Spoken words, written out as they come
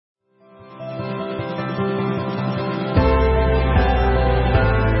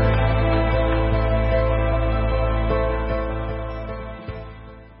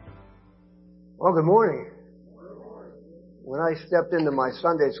Well, good morning. When I stepped into my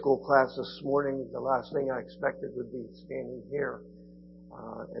Sunday school class this morning, the last thing I expected would be standing here.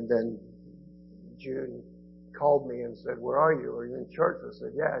 And then June called me and said, "Where are you? Are you in church?" I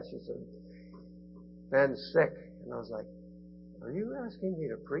said, "Yeah." She said, "Ben's sick." And I was like, "Are you asking me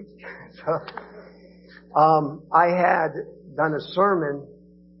to preach?" So, I had done a sermon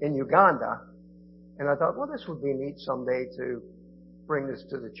in Uganda, and I thought, well, this would be neat someday to bring this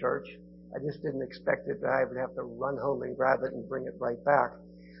to the church. I just didn't expect it that I would have to run home and grab it and bring it right back.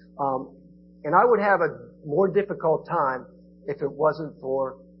 And I would have a more difficult time if it wasn't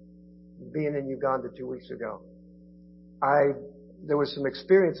for being in Uganda 2 weeks ago. There was some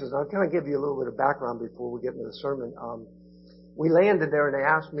experiences. I'll kind of give you a little bit of background before we get into the sermon. We landed there and they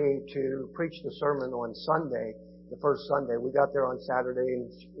asked me to preach the sermon on Sunday, the first Sunday. We got there on Saturday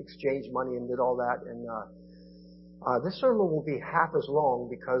and exchanged money and did all that. And this sermon will be half as long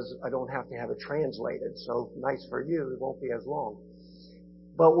because I don't have to have it translated. So nice for you, it won't be as long.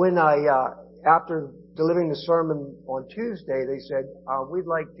 But when after delivering the sermon on Tuesday, they said, we'd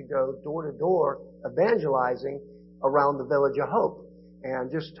like to go door to door evangelizing around the Village of Hope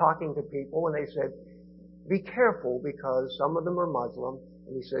and just talking to people. And they said, be careful because some of them are Muslim.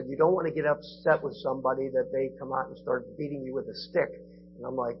 And he said, you don't want to get upset with somebody that they come out and start beating you with a stick. And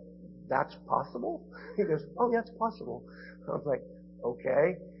I'm like, that's possible? He goes, oh, yeah, it's possible. I was like,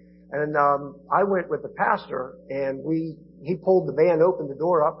 okay. And I went with the pastor, and he pulled the van, opened the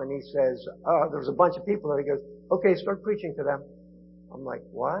door up, and he says, there's a bunch of people there. He goes, okay, start preaching to them. I'm like,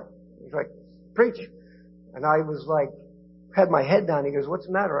 what? He's like, preach. And I was like, had my head down. He goes, what's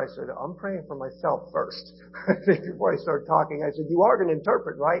the matter? I said, I'm praying for myself first. Before I start talking, I said, you are going to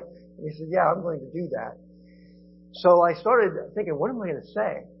interpret, right? And he said, yeah, I'm going to do that. So I started thinking, what am I going to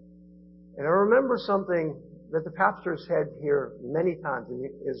say? And I remember something that the pastor said here many times,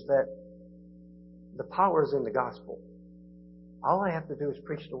 is that the power is in the gospel. All I have to do is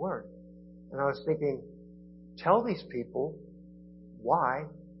preach the word. And I was thinking, tell these people why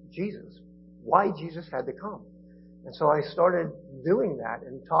Jesus had to come. And so I started doing that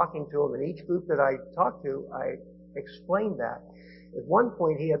and talking to them. And each group that I talked to, I explained that. At one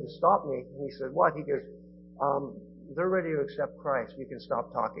point, he had to stop me. And he said, what? He goes, they're ready to accept Christ. You can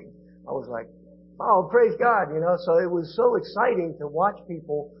stop talking. I was like, oh, praise God, So it was so exciting to watch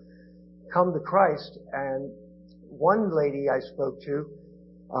people come to Christ. And one lady I spoke to,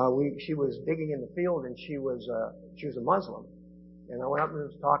 she was digging in the field, and she was a Muslim. And I went up and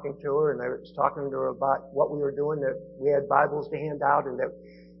was talking to her, and I was talking to her about what we were doing, that we had Bibles to hand out, and that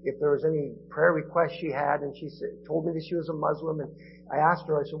if there was any prayer requests she had, and she told me that she was a Muslim, and I asked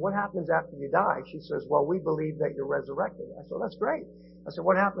her, I said, what happens after you die? She says, well, we believe that you're resurrected. I said, well, that's great. I said,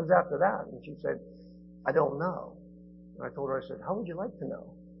 what happens after that? And she said, I don't know. And I told her, I said, how would you like to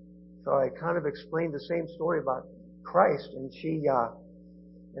know? So I kind of explained the same story about Christ, and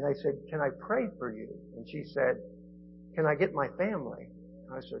and I said, can I pray for you? And she said, can I get my family?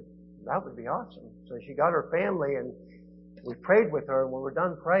 And I said, that would be awesome. So she got her family, and we prayed with her, and when we're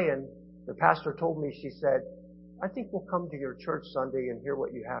done praying, the pastor told me, she said, I think we'll come to your church Sunday and hear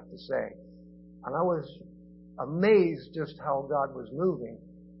what you have to say. And I was amazed just how God was moving,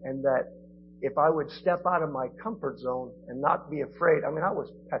 and that if I would step out of my comfort zone and not be afraid, I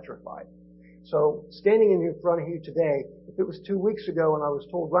was petrified. So standing in front of you today, if it was 2 weeks ago and I was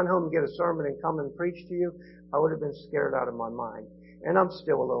told run home and get a sermon and come and preach to you, I would have been scared out of my mind. And I'm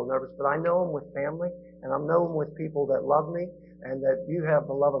still a little nervous, but I know I'm with family, and I know I'm with people that love me, and that you have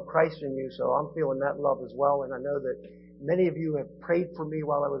the love of Christ in you, so I'm feeling that love as well. And I know that many of you have prayed for me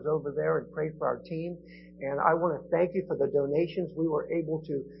while I was over there and prayed for our team. And I want to thank you for the donations. We were able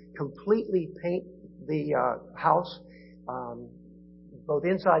to completely paint the house, both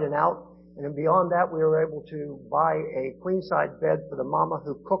inside and out. And then beyond that, we were able to buy a queen-size bed for the mama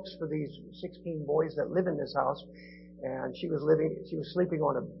who cooks for these 16 boys that live in this house. And she was sleeping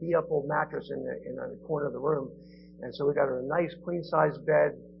on a beat-up old mattress in the corner of the room. And so we got her a nice queen-size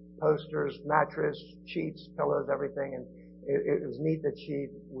bed, posters, mattress, sheets, pillows, everything. And it was neat that she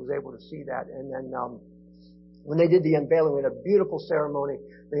was able to see that. And then when they did the unveiling, we had a beautiful ceremony.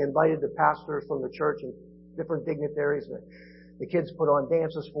 They invited the pastors from the church and different dignitaries. The kids put on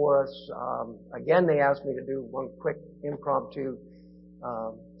dances for us. Again, they asked me to do one quick impromptu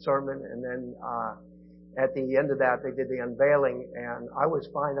sermon. And then at the end of that, they did the unveiling. And I was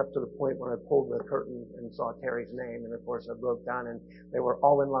fine up to the point when I pulled the curtain and saw Terry's name. And, of course, I broke down, and they were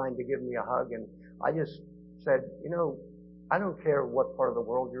all in line to give me a hug. And I just said, I don't care what part of the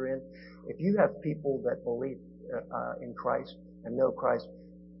world you're in. If you have people that believe in Christ and know Christ,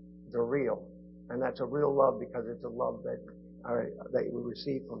 they're real. And that's a real love because it's a love that we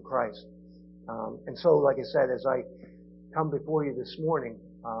receive from Christ. And so, like I said, as I come before you this morning,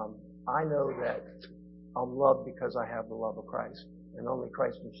 I know that I'm loved because I have the love of Christ. And only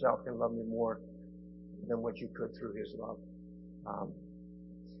Christ himself can love me more than what you could through his love.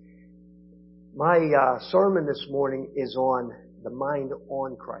 My sermon this morning is on the mind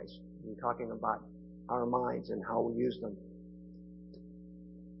on Christ. We're talking about our minds and how we use them.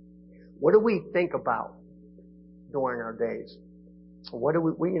 What do we think about during our days? What do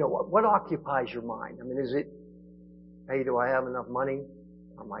what occupies your mind? I mean, is it, hey, do I have enough money?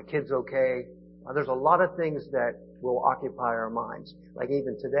 Are my kids okay? There's a lot of things that will occupy our minds. Like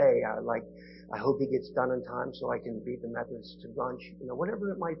even today, I hope he gets done in time so I can beat the Methodists to lunch.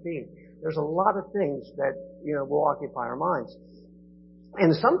 Whatever it might be. There's a lot of things that, will occupy our minds.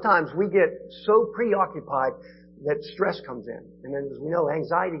 And sometimes we get so preoccupied that stress comes in. And then as we know,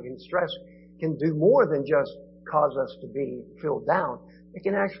 anxiety and stress can do more than just cause us to be filled down. It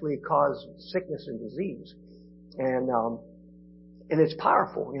can actually cause sickness and disease. And it's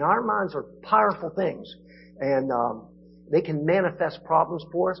powerful. Our minds are powerful things. And they can manifest problems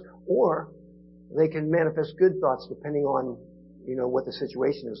for us, or they can manifest good thoughts depending on, what the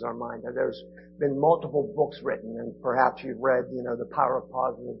situation is in our mind. Now, there's been multiple books written, and perhaps you've read, The Power of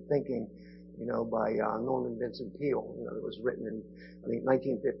Positive Thinking, by Norman Vincent Peale. It was written in, I think,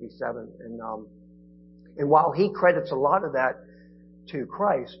 1957. And while he credits a lot of that to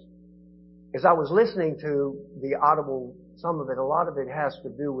Christ, as I was listening to the audible, some of it, a lot of it has to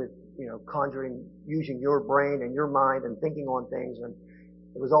do with, conjuring, using your brain and your mind and thinking on things. And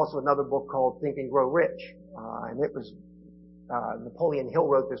there was also another book called Think and Grow Rich. And it was, Napoleon Hill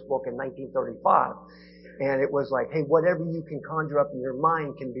wrote this book in 1935. And it was like, hey, whatever you can conjure up in your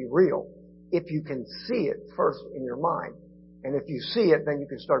mind can be real if you can see it first in your mind. And if you see it, then you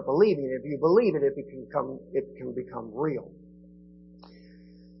can start believing it. If you believe it, it can become real.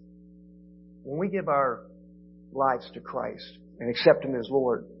 When we give our lives to Christ and accept him as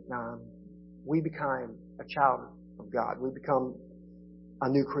Lord, we become a child of God. We become a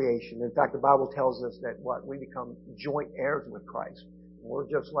new creation. In fact, the Bible tells us that we become joint heirs with Christ. We're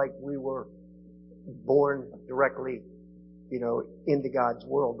just like we were born directly, into God's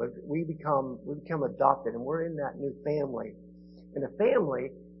world, but we become adopted, and we're in that new family. And a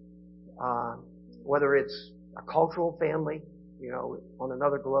family, whether it's a cultural family, on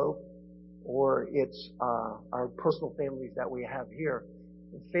another globe, or it's our personal families that we have here.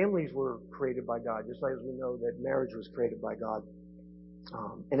 Families were created by God, just like as we know that marriage was created by God.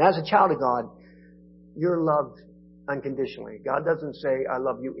 And as a child of God, you're loved unconditionally. God doesn't say, I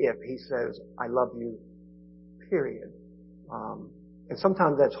love you if. He says, I love you, period. And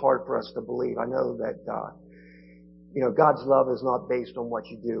sometimes that's hard for us to believe. I know that, God's love is not based on what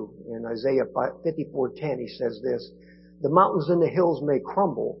you do. In Isaiah 54:10, he says this, the mountains and the hills may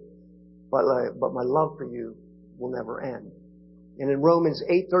crumble, but my love for you will never end. And in Romans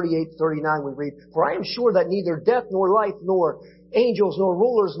 8:38-39 we read, for I am sure that neither death nor life nor angels nor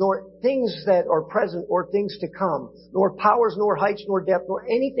rulers nor things that are present or things to come, nor powers nor heights nor depth nor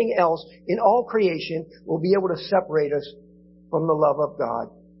anything else in all creation will be able to separate us from the love of God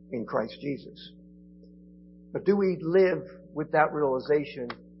in Christ Jesus. But do we live with that realization,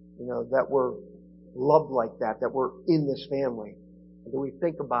 that we're loved like that we're in this family? And do we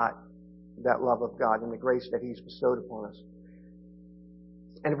think about that love of God and the grace that he's bestowed upon us?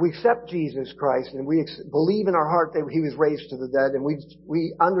 And if we accept Jesus Christ and we believe in our heart that he was raised to the dead, and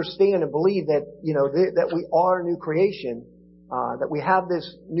we understand and believe that, that we are a new creation, that we have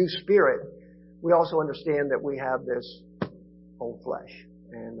this new spirit, we also understand that we have this old flesh.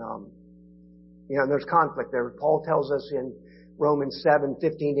 And, there's conflict there. Paul tells us in Romans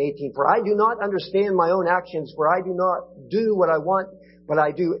 7:15-18, for I do not understand my own actions, for I do not do what I want, but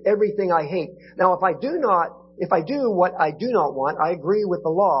I do everything I hate. Now, if I do what I do not want, I agree with the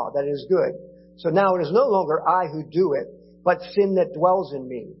law that it is good. So now it is no longer I who do it, but sin that dwells in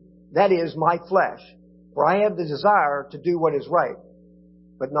me. That is my flesh. For I have the desire to do what is right,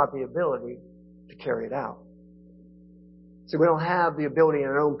 but not the ability to carry it out. So we don't have the ability in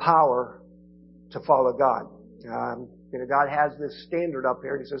our own power to follow God. God has this standard up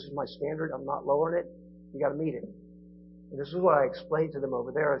here. He says, this is my standard. I'm not lowering it. You got to meet it. And this is what I explained to them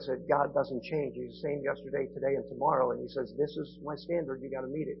over there. I said, God doesn't change. He's the same yesterday, today, and tomorrow. And he says, this is my standard. You got to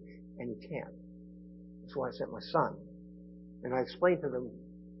meet it. And you can't. That's why I sent my son. And I explained to them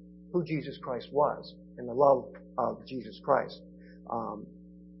who Jesus Christ was and the love of Jesus Christ.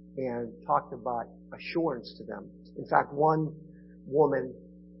 And talked about assurance to them. In fact, one woman,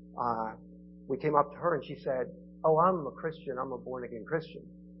 we came up to her and she said, oh, I'm a Christian. I'm a born again Christian.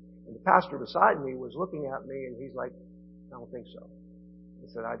 And the pastor beside me was looking at me and he's like, I don't think so. He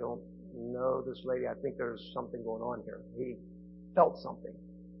said, I don't no, this lady, I think there's something going on here. He felt something.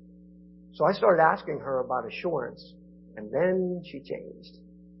 So I started asking her about assurance, and then she changed.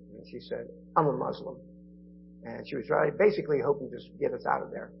 And she said, I'm a Muslim. And she was basically hoping to just get us out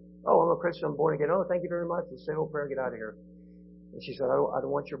of there. Oh, I'm a Christian, I'm born again. Oh, thank you very much. Let's say a little prayer and get out of here. And she said, I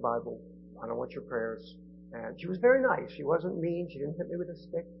don't want your Bible. I don't want your prayers. And she was very nice. She wasn't mean. She didn't hit me with a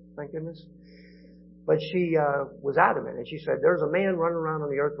stick, thank goodness. But she was adamant. And she said, there's a man running around on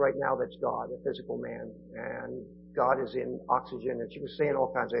the earth right now that's God, a physical man. And God is in oxygen. And she was saying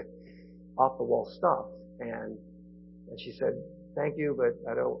all kinds of off-the-wall stuff. And she said, thank you, but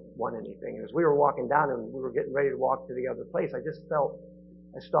I don't want anything. And as we were walking down and we were getting ready to walk to the other place, I just felt,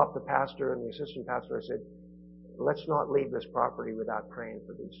 I stopped the pastor and the assistant pastor. I said, let's not leave this property without praying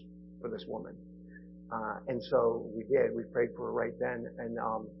for this woman. And so we did. We prayed for her right then. And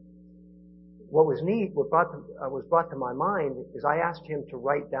what was neat, what was brought to my mind is I asked him to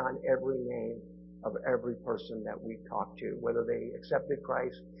write down every name of every person that we talked to, whether they accepted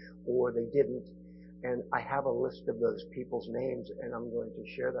Christ or they didn't. And I have a list of those people's names, and I'm going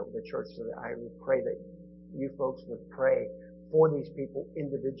to share that with the church so that I would pray that you folks would pray for these people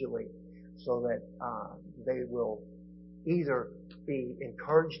individually so that they will either be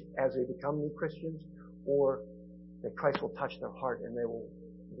encouraged as they become new Christians or that Christ will touch their heart and they will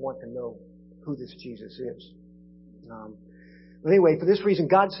want to know who this Jesus is. But anyway, for this reason,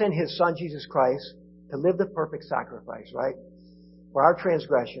 God sent His Son, Jesus Christ, to live the perfect sacrifice, right, for our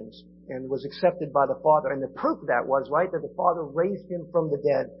transgressions, and was accepted by the Father. And the proof of that was, right, that the Father raised Him from the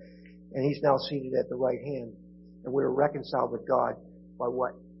dead, and He's now seated at the right hand. And we were reconciled with God by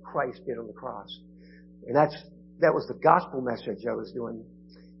what Christ did on the cross. And that was the gospel message I was doing.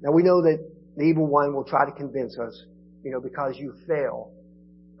 Now we know that the evil one will try to convince us, because you fail,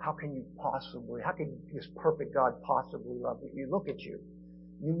 how can this perfect God possibly love you? You look at you.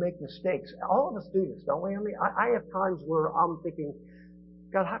 You make mistakes. All of us do this, don't we? I mean, I have times where I'm thinking,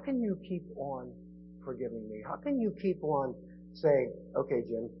 God, how can you keep on forgiving me? How can you keep on saying, okay,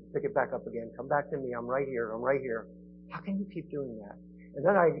 Jim, pick it back up again. Come back to me. I'm right here. I'm right here. How can you keep doing that? And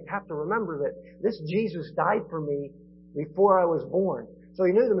then I have to remember that this Jesus died for me before I was born. So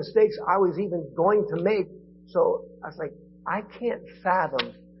He knew the mistakes I was even going to make. So I was like, I can't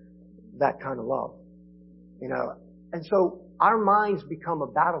fathom that kind of love. And so our minds become a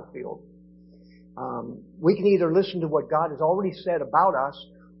battlefield. We can either listen to what God has already said about us,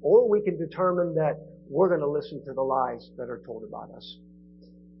 or we can determine that we're going to listen to the lies that are told about us.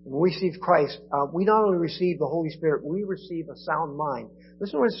 When we receive Christ, we not only receive the Holy Spirit, we receive a sound mind.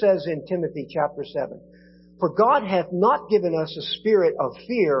 Listen to what it says in Timothy chapter 7. For God hath not given us a spirit of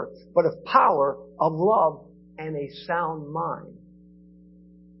fear, but of power, of love, and a sound mind.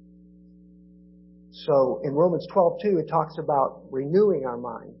 So in Romans 12:2, it talks about renewing our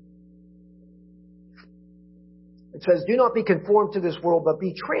mind. It says, do not be conformed to this world, but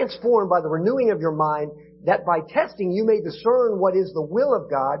be transformed by the renewing of your mind, that by testing you may discern what is the will of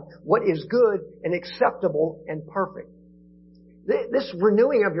God, what is good and acceptable and perfect. This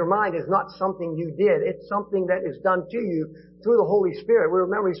renewing of your mind is not something you did. It's something that is done to you through the Holy Spirit. We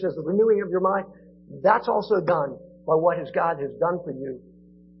remember He says the renewing of your mind, that's also done by what God has done for you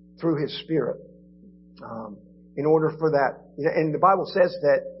through His Spirit. In order for that, and the Bible says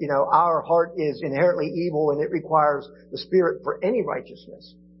that, our heart is inherently evil and it requires the Spirit for any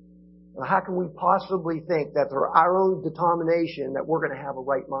righteousness. Now, how can we possibly think that through our own determination that we're going to have a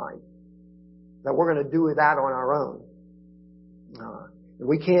right mind? That we're going to do that on our own? And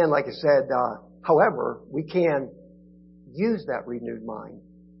we can, like I said, however, we can use that renewed mind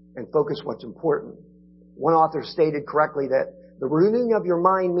and focus what's important. One author stated correctly that the renewing of your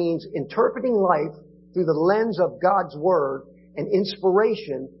mind means interpreting life through the lens of God's Word and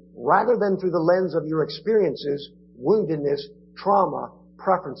inspiration rather than through the lens of your experiences, woundedness, trauma,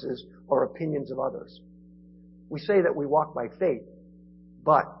 preferences, or opinions of others. We say that we walk by faith,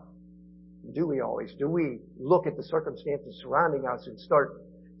 but do we always? Do we look at the circumstances surrounding us and start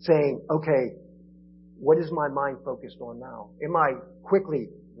saying, okay, what is my mind focused on now? Am I quickly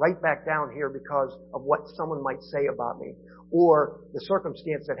right back down here because of what someone might say about me? Or the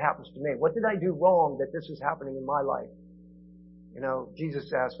circumstance that happens to me. What did I do wrong that this is happening in my life?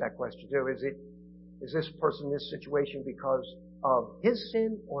 Jesus asked that question too. Is this person in this situation because of his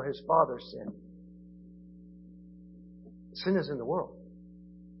sin or his father's sin? Sin is in the world.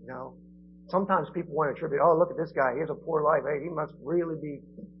 Sometimes people want to attribute, oh, look at this guy. He has a poor life. Hey, he must really be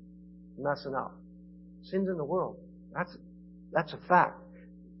messing up. Sin's in the world. That's a fact.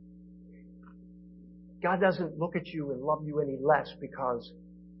 God doesn't look at you and love you any less because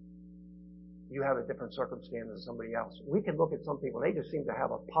you have a different circumstance than somebody else. We can look at some people, they just seem to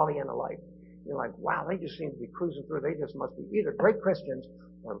have a Pollyanna life. You're like, wow, they just seem to be cruising through. They just must be either great Christians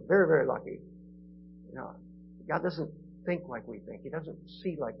or very, very lucky. You know, God doesn't think like we think. He doesn't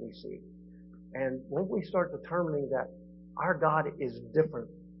see like we see. And when we start determining that our God is different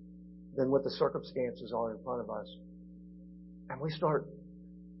than what the circumstances are in front of us, and we start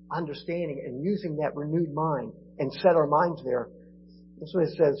understanding and using that renewed mind and set our minds there, that's what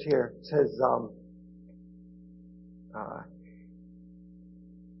it says here. It says,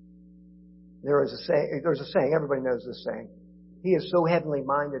 there's a saying, everybody knows this saying. He is so heavenly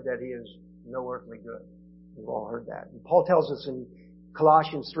minded that he is no earthly good. We've all heard that. And Paul tells us in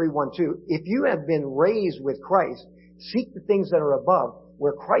Colossians 3:1-2, if you have been raised with Christ, seek the things that are above,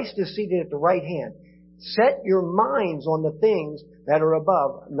 where Christ is seated at the right hand. Set your minds on the things that are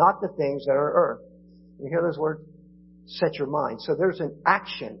above, not the things that are earth. You hear those words? Set your mind. So there's an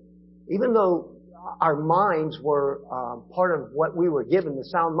action. Even though our minds were part of what we were given, the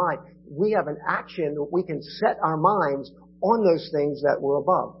sound mind, we have an action that we can set our minds on those things that were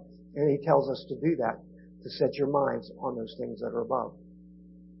above. And he tells us to do that, to set your minds on those things that are above.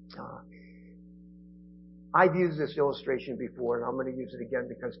 I've used this illustration before, and I'm going to use it again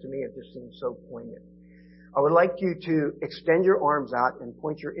because to me it just seems so poignant. I would like you to extend your arms out and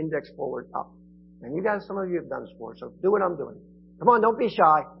point your index forward up. And you guys, some of you have done this before, so do what I'm doing. Come on, don't be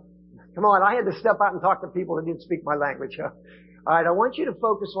shy. Come on, I had to step out and talk to people that didn't speak my language. All right, I want you to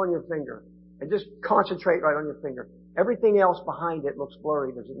focus on your finger and just concentrate right on your finger. Everything else behind it looks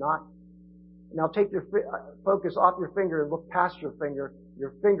blurry, does it not? Now take your focus off your finger and look past your finger.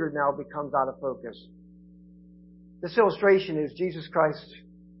 Your finger now becomes out of focus. This illustration is Jesus Christ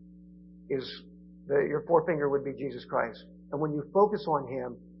your forefinger would be Jesus Christ. And when you focus on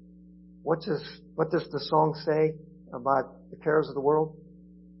Him, what does the song say about the cares of the world?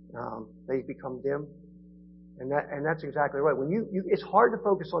 They become dim. And that's exactly right. When it's hard to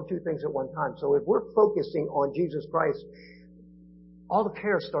focus on two things at one time. So if we're focusing on Jesus Christ, all the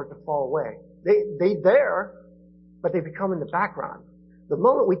cares start to fall away. They're there, but they become in the background. The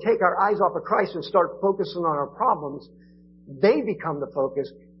moment we take our eyes off of Christ and start focusing on our problems, they become the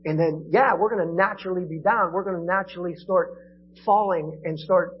focus. And then, we're going to naturally be down. We're going to naturally start falling and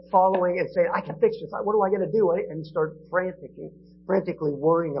start following and saying, I can fix this. What do I got to do? And start frantically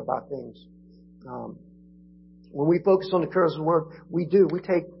worrying about things. When we focus on the cares of the world, we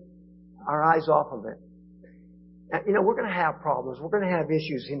take our eyes off of it. And, we're going to have problems. We're going to have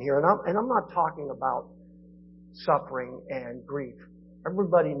issues in here. And I'm not talking about suffering and grief.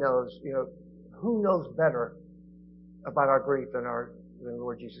 Everybody knows, who knows better about our grief than the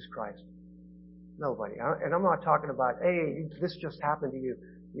Lord Jesus Christ? Nobody. And I'm not talking about, hey, this just happened to you.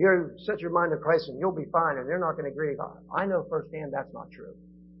 You set your mind to Christ and you'll be fine and they're not going to grieve. I know firsthand that's not true.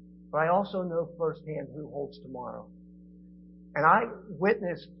 But I also know firsthand who holds tomorrow. And I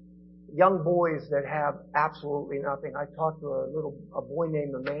witnessed young boys that have absolutely nothing. I talked to a boy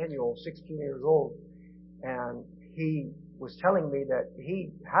named Emmanuel, 16 years old, and he was telling me that he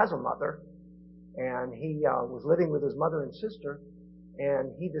has a mother, and he was living with his mother and sister,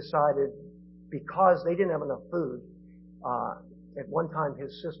 and he decided, because they didn't have enough food, at one time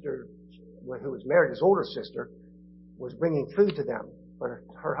his sister, who was married, his older sister, was bringing food to them, but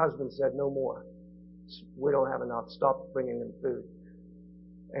her husband said, no more. We don't have enough. Stop bringing them food.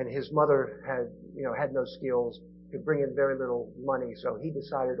 And his mother had no skills, could bring in very little money, so he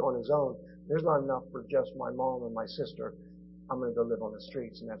decided on his own, there's not enough for just my mom and my sister. I'm going to go live on the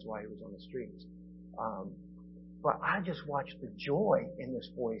streets, and that's why he was on the streets. But I just watched the joy in this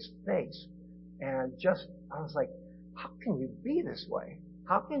boy's face, and I was like, how can you be this way?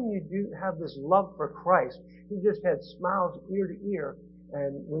 How can you have this love for Christ? He just had smiles ear to ear,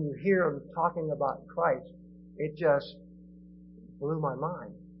 and when you hear him talking about Christ, it just blew my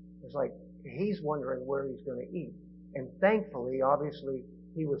mind. It's like he's wondering where he's going to eat. And thankfully, obviously,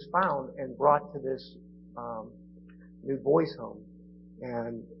 he was found and brought to this new boys' home.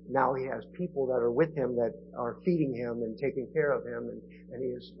 And now he has people that are with him that are feeding him and taking care of him, and he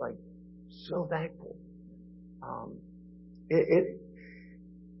is like so thankful.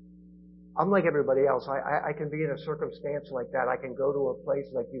 I'm like everybody else. I can be in a circumstance like that. I can go to a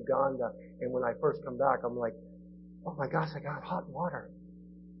place like Uganda, and when I first come back, I'm like, oh my gosh, I got hot water.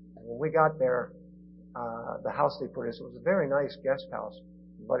 And when we got there, the house they put us, it was a very nice guest house,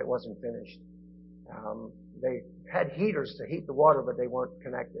 but it wasn't finished. They had heaters to heat the water, but they weren't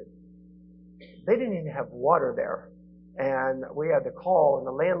connected. They didn't even have water there. And we had to call, and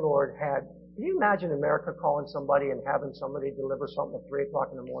the landlord can you imagine America calling somebody and having somebody deliver something at 3 o'clock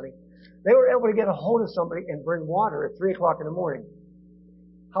in the morning? They were able to get a hold of somebody and bring water at 3 o'clock in the morning.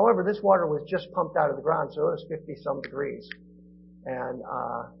 However, this water was just pumped out of the ground, so it was 50 some degrees. And,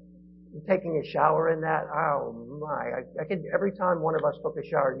 taking a shower in that, oh my, I could, every time one of us took a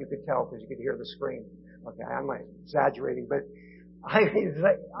shower, you could tell because you could hear the scream. Okay, I'm exaggerating, but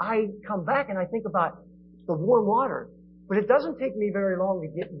I come back and I think about the warm water, but it doesn't take me very long to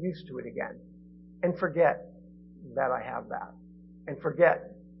get used to it again and forget that I have that and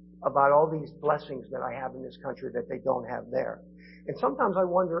forget about all these blessings that I have in this country that they don't have there. And sometimes I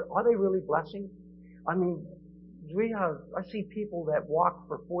wonder, are they really blessings? I mean, I see people that walk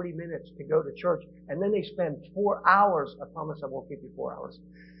for 40 minutes to go to church, and then they spend 4 hours, I promise I won't keep you 4 hours,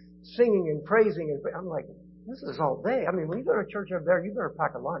 singing and praising. And I'm like, this is all day. I mean, when you go to church over there, you better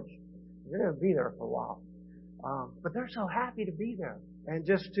pack a lunch. You're going to be there for a while. But they're so happy to be there and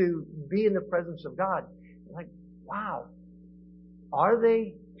just to be in the presence of God. Like, wow. Are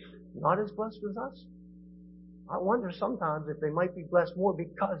they not as blessed as us? I wonder sometimes if they might be blessed more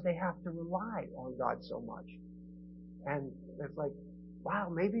because they have to rely on God so much. And it's like, wow,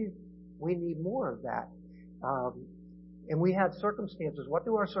 maybe we need more of that. And we have circumstances. What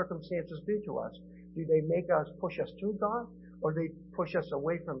do our circumstances do to us? Do they make us push us to God, or do they push us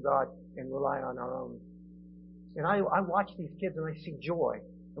away from God and rely on our own? And I watch these kids and I see joy.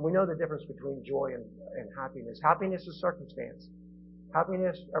 And we know the difference between joy and happiness. Happiness is circumstance.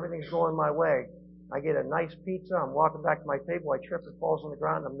 Happiness, everything's going my way. I get a nice pizza, I'm walking back to my table, I trip, it falls on the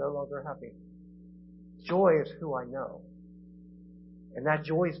ground, I'm no longer happy. Joy is who I know. And that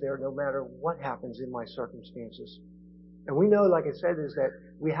joy is there no matter what happens in my circumstances. And we know, like I said, is that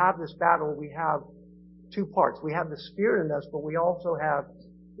we have this battle, we have two parts. We have the Spirit in us, but we also have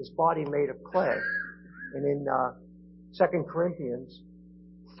this body made of clay. And in 2 Corinthians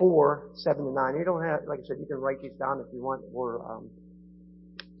 4, 7 to 9, you don't have, like I said, you can write these down if you want, or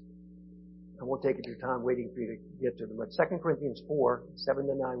I won't take your time waiting for you to get to them. But 2 Corinthians 4, 7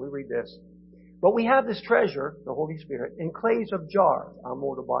 to 9, we read this. But we have this treasure, the Holy Spirit, in clays of jars, our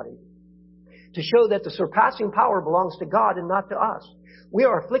mortal body, to show that the surpassing power belongs to God and not to us. We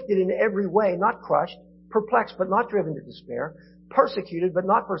are afflicted in every way, not crushed, perplexed but not driven to despair, persecuted but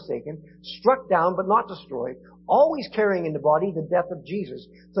not forsaken, struck down but not destroyed, always carrying in the body the death of Jesus,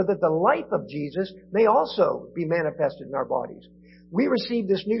 so that the life of Jesus may also be manifested in our bodies. We receive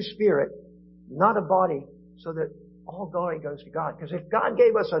this new spirit, not a body, so that all glory goes to God. Because if God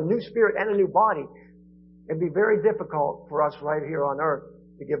gave us a new spirit and a new body, it'd be very difficult for us right here on earth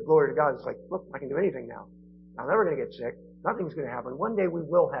to give glory to God. It's like, look, I can do anything now. I'm never going to get sick. Nothing's going to happen. One day we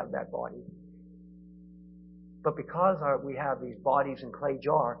will have that body. But because we have these bodies in clay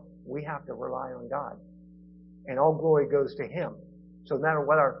jar, we have to rely on God. And all glory goes to Him. So no matter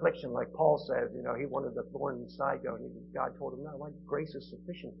what our affliction, like Paul says, he wanted the thorn in the side going. God told him, no, my grace is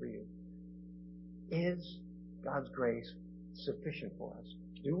sufficient for you. Is God's grace sufficient for us?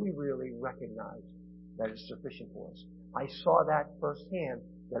 Do we really recognize that it's sufficient for us? I saw that firsthand,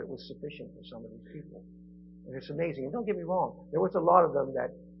 that it was sufficient for some of these people. And it's amazing. And don't get me wrong, there was a lot of them that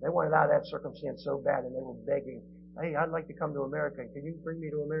they wanted out of that circumstance so bad, and they were begging, hey, I'd like to come to America. Can you bring me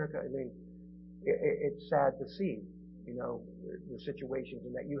to America? I mean, it's sad to see, the situations,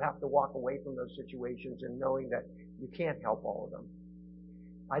 and that you have to walk away from those situations and knowing that you can't help all of them.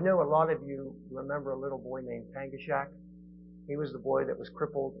 I know a lot of you remember a little boy named Pangashak. He was the boy that was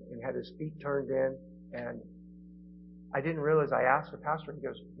crippled and had his feet turned in, and I didn't realize, I asked the pastor, he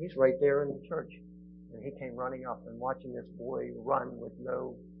goes, he's right there in the church. And he came running up, and watching this boy run with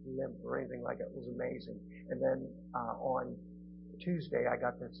no limp or anything like it was amazing. And then on Tuesday, I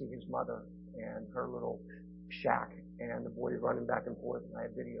got to see his mother and her little shack, and the boy running back and forth, and I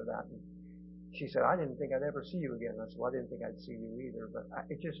had video of that. And she said, I didn't think I'd ever see you again. I said, well, I didn't think I'd see you either. But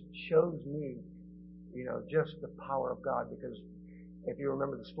it just shows me, just the power of God. Because if you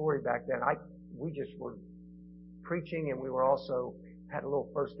remember the story back then, we just were preaching, and we were also had a little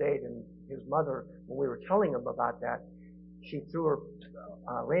first aid. And his mother, when we were telling him about that, she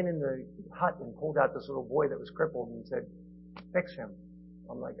ran in the hut and pulled out this little boy that was crippled and said, fix him.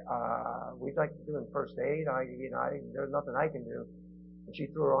 I'm like, we'd like to do him first aid. There's nothing I can do. And she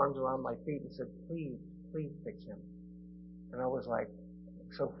threw her arms around my feet and said, please fix him. And I was like,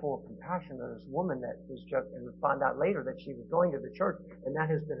 so full of compassion to this woman that was just, and we found out later that she was going to the church, and that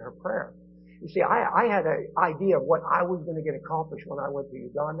has been her prayer. You see, I had an idea of what I was going to get accomplished when I went to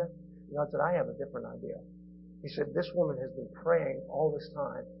Uganda. And God said, I have a different idea. He said, this woman has been praying all this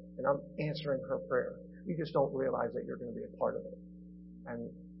time, and I'm answering her prayer. You just don't realize that you're going to be a part of it. And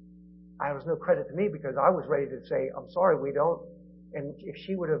I was no credit to me, because I was ready to say, I'm sorry, we don't. And if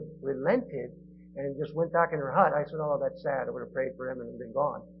she would have relented and just went back in her hut, I said, oh, that's sad. I would have prayed for him and been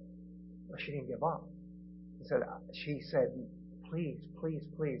gone. But she didn't give up. She said, please, please,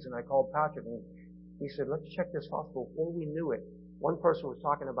 please. And I called Patrick and he said, let's check this hospital. Before we knew it, one person was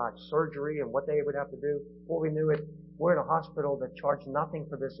talking about surgery and what they would have to do. Before we knew it, we're in a hospital that charged nothing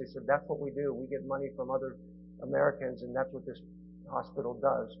for this. They said, that's what we do. We get money from other Americans, and that's what this hospital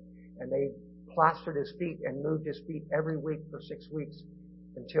does. And they plastered his feet and moved his feet every week for 6 weeks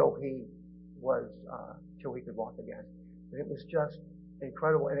until he could walk again. And it was just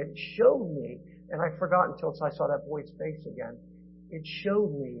incredible. And it showed me, and I forgot until I saw that boy's face again, it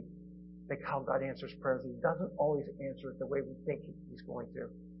showed me like how God answers prayers. He doesn't always answer it the way we think He's going to.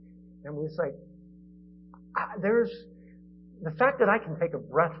 And it's like, the fact that I can take a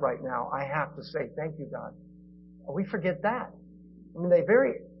breath right now, I have to say, thank you, God. We forget that. I mean, the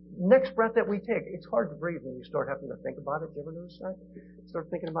very next breath that we take, it's hard to breathe when you start having to think about it. You ever notice that? You start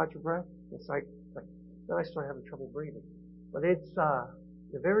thinking about your breath. It's like then I start having trouble breathing. But it's the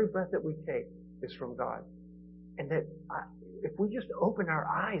very breath that we take is from God. And that if we just open our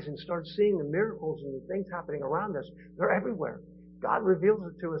eyes and start seeing the miracles and the things happening around us, they're everywhere. God reveals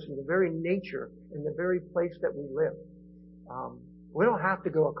it to us in the very nature, in the very place that we live. We don't have to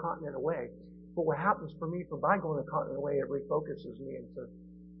go a continent away. But what happens for me, by going a continent away, it refocuses me into,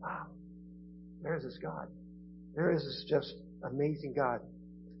 wow, there's this God. There is this just amazing God.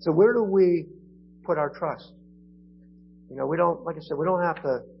 So where do we put our trust? We don't, like I said, we don't have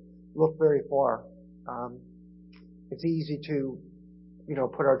to look very far. It's easy to,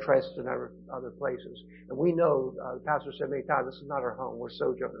 put our trust in other places. And we know, the pastor said many times, this is not our home. We're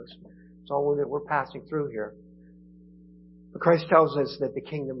sojourners. It's all we're passing through here. But Christ tells us that the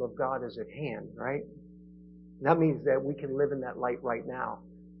kingdom of God is at hand, right? And that means that we can live in that light right now.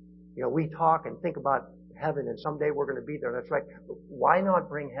 We talk and think about heaven, and someday we're going to be there. That's right. But why not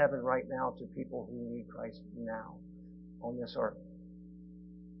bring heaven right now to people who need Christ now on this earth?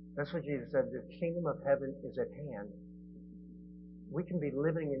 That's what Jesus said. The kingdom of heaven is at hand. We can be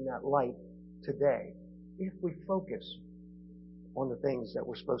living in that light today if we focus on the things that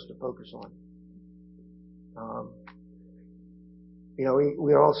we're supposed to focus on.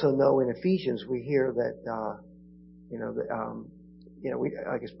 We also know in Ephesians we hear that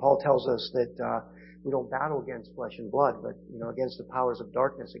I guess Paul tells us that we don't battle against flesh and blood, but against the powers of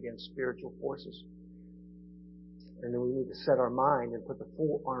darkness, against spiritual forces. And then we need to set our mind and put the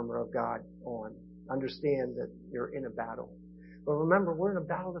full armor of God on. Understand that you're in a battle. But remember, we're in a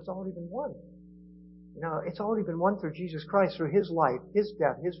battle that's already been won. It's already been won through Jesus Christ, through His life, His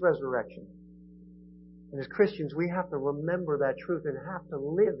death, His resurrection. And as Christians, we have to remember that truth and have to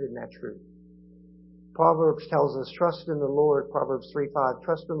live in that truth. Proverbs tells us, trust in the Lord, Proverbs 3:5,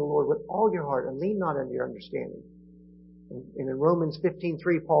 trust in the Lord with all your heart and lean not unto your understanding. And in Romans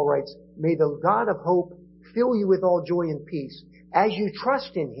 15:3, Paul writes, may the God of hope fill you with all joy and peace as you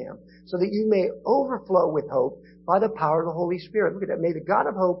trust in Him, so that you may overflow with hope by the power of the Holy Spirit. Look at that. May the God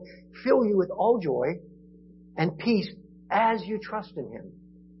of hope fill you with all joy and peace as you trust in Him,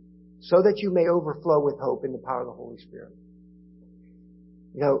 so that you may overflow with hope in the power of the Holy Spirit.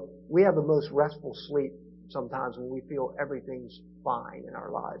 We have the most restful sleep sometimes when we feel everything's fine in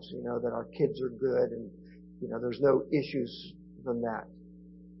our lives, that our kids are good and, there's no issues from that.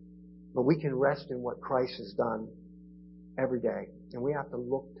 But we can rest in what Christ has done every day. And we have to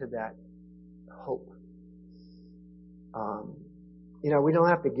look to that hope. We don't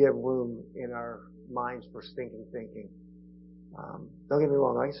have to give room in our minds for stinking thinking. Don't get me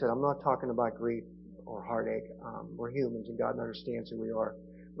wrong. Like I said, I'm not talking about grief or heartache. We're humans and God understands who we are.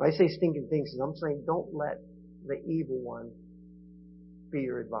 When I say stinking thinking, I'm saying don't let the evil one be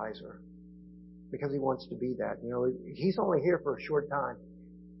your advisor, because he wants to be that. He's only here for a short time,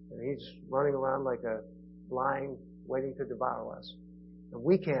 and he's running around like a lion waiting to devour us. And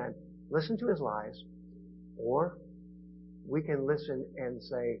we can listen to his lies, or we can listen and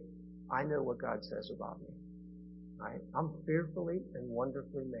say, I know what God says about me. Right? I'm fearfully and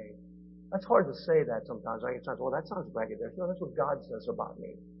wonderfully made. That's hard to say that sometimes. I get times, well, that sounds braggadocious. No, that's what God says about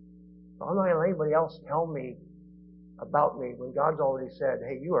me. So I'm not going to let anybody else tell me about me when God's already said,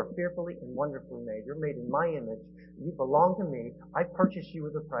 hey, you are fearfully and wonderfully made. You're made in my image. You belong to me. I purchased you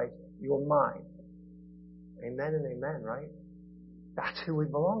with a price. You're mine. Amen and amen, right? That's who we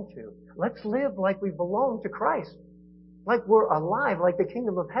belong to. Let's live like we belong to Christ. Like we're alive, like the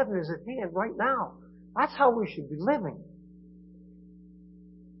kingdom of heaven is at hand right now. That's how we should be living.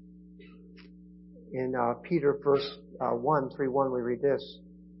 In Peter verse 1:3-1, we read this.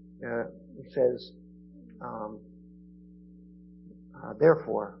 It says,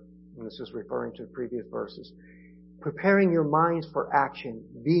 therefore, and this is referring to previous verses, preparing your minds for action,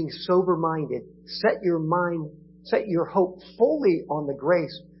 being sober-minded, set your hope fully on the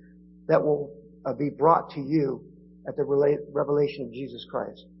grace that will be brought to you at the revelation of Jesus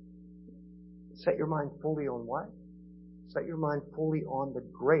Christ. Set your mind fully on what? Set your mind fully on the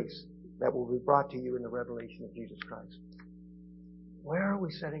grace that will be brought to you in the revelation of Jesus Christ. Where are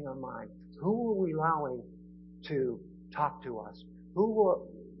we setting our mind? Who are we allowing to talk to us?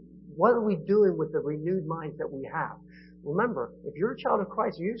 What are we doing with the renewed minds that we have? Remember, if you're a child of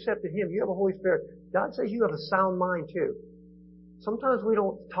Christ and you accepted Him, you have a Holy Spirit, God says you have a sound mind too. Sometimes we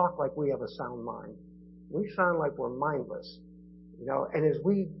don't talk like we have a sound mind. We sound like we're mindless. And as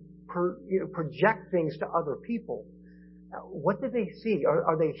we project things to other people, what do they see?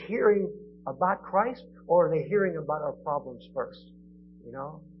 Are they hearing about Christ, or are they hearing about our problems first?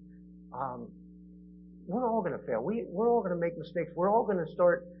 We're all going to fail. We're all going to make mistakes. We're all going to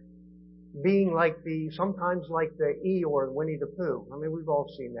start being sometimes like the Eeyore in Winnie the Pooh. I mean, we've all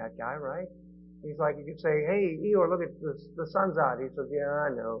seen that guy, right? He's like, you could say, hey, Eeyore, look at the sun's out. He says, yeah, I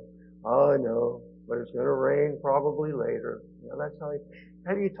know, but it's going to rain probably later. That's how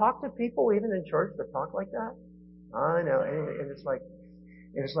have you talked to people even in church that talk like that? I know. And it's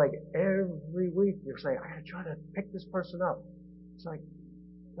like every week you're saying, I gotta try to pick this person up. It's like,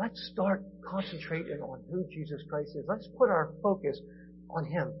 let's start concentrating on who Jesus Christ is. Let's put our focus on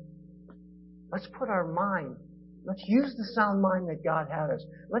Him. Let's put our mind, let's use the sound mind that God had us.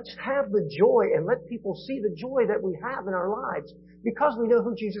 Let's have the joy and let people see the joy that we have in our lives because we know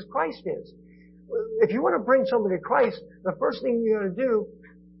who Jesus Christ is. If you want to bring somebody to Christ, the first thing you got to do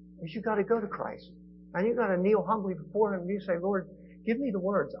is you got to go to Christ. And you got to kneel humbly before Him and you say, Lord, give me the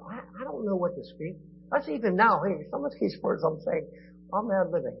words. I don't know what to speak. That's even now. Hey, some of these words I'm saying, I'm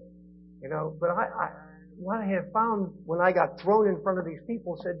ad living. But what I have found when I got thrown in front of these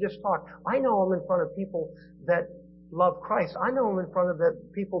people said, just talk. I know I'm in front of people that love Christ. I know I'm in front of the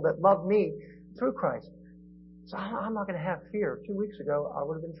people that love me through Christ. So I'm not going to have fear. 2 weeks ago, I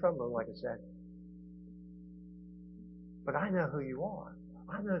would have been trembling, like I said. But I know who you are.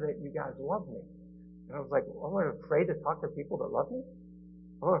 I know that you guys love me. And I was like, I'm not afraid to talk to people that love me.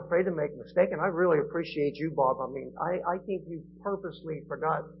 I'm not afraid to make a mistake. And I really appreciate you, Bob. I mean, I think you purposely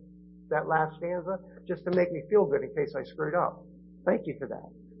forgot that last stanza just to make me feel good in case I screwed up. Thank you for that.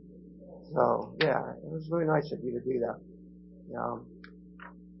 So, yeah, it was really nice of you to do that.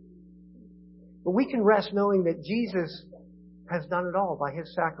 But we can rest knowing that Jesus has done it all by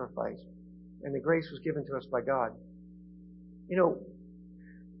His sacrifice. And the grace was given to us by God.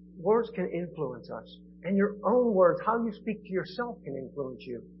 Words can influence us. And your own words, how you speak to yourself, can influence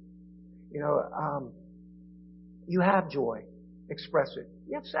you. You have joy. Express it.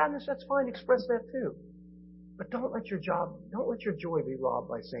 You have sadness, that's fine. Express that too. But don't let your joy be robbed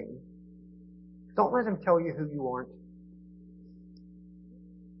by Satan. Don't let him tell you who you aren't.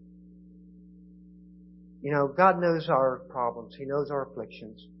 God knows our problems. He knows our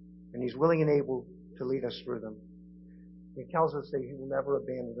afflictions. And He's willing and able to lead us through them. He tells us that He will never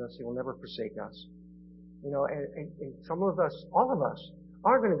abandon us. He will never forsake us. And some of us, all of us,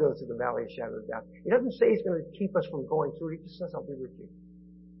 are going to go through the valley of shadow of death. He doesn't say He's going to keep us from going through it. He just says, I'll be with you.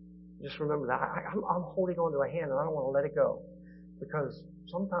 Just remember that. I'm holding on to a hand and I don't want to let it go. Because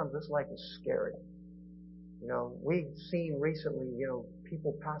sometimes this life is scary. We've seen recently,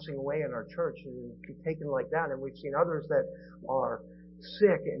 people passing away in our church and be taken like that. And we've seen others that are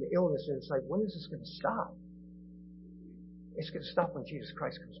sick and illness. And it's like, when is this going to stop? It's going to stop when Jesus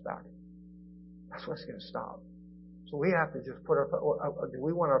Christ comes back. That's when it's going to stop. So we have to just do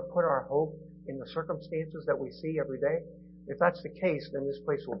we want to put our hope in the circumstances that we see every day? If that's the case, then this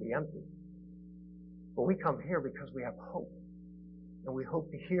place will be empty. But we come here because we have hope. And we hope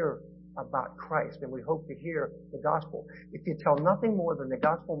to hear about Christ. And we hope to hear the gospel. If you tell nothing more than the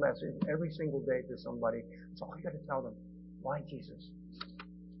gospel message every single day to somebody, that's all you got to tell them. Why Jesus?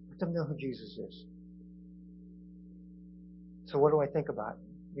 Let them know who Jesus is. So what do I think about?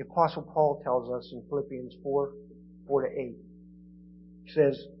 The Apostle Paul tells us in Philippians 4:4-8. He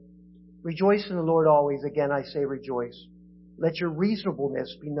says, rejoice in the Lord always. Again, I say rejoice. Let your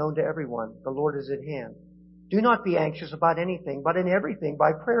reasonableness be known to everyone. The Lord is at hand. Do not be anxious about anything, but in everything,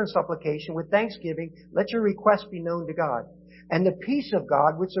 by prayer and supplication, with thanksgiving, let your requests be known to God. And the peace of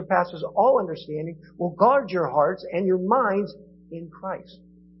God, which surpasses all understanding, will guard your hearts and your minds in Christ.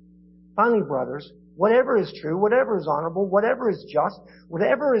 Finally, brothers, whatever is true, whatever is honorable, whatever is just,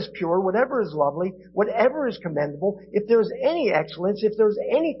 whatever is pure, whatever is lovely, whatever is commendable, if there is any excellence, if there is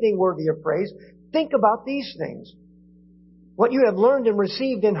anything worthy of praise, think about these things. What you have learned and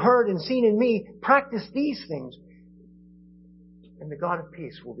received and heard and seen in me, practice these things. And the God of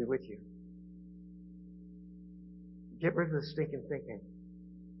peace will be with you. Get rid of the stinking thinking.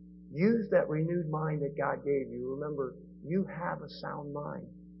 Use that renewed mind that God gave you. Remember, you have a sound mind.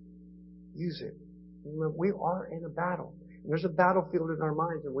 Use it. Remember, we are in a battle. There's a battlefield in our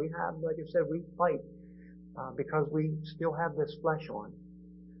minds, and we have, like I said, we fight because we still have this flesh on.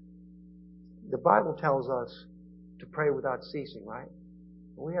 The Bible tells us to pray without ceasing, right?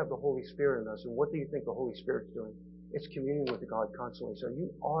 We have the Holy Spirit in us, and what do you think the Holy Spirit's doing? It's communing with God constantly. So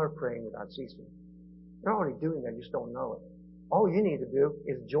you are praying without ceasing. You're already doing that, you just don't know it. All you need to do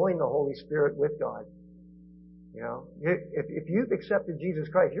is join the Holy Spirit with God. You know, if you've accepted Jesus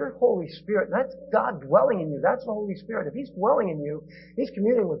Christ, your Holy Spirit, that's God dwelling in you. That's the Holy Spirit. If He's dwelling in you, He's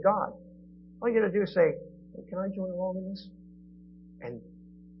communing with God. All you got to do is say, hey, can I join along in this? And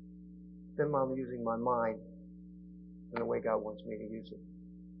then I'm using my mind in the way God wants me to use it.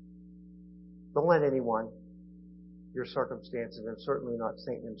 Don't let anyone, your circumstances, and certainly not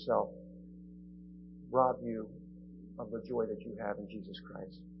Satan himself, rob you of the joy that you have in Jesus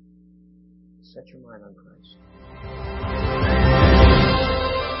Christ. Set your mind on Christ.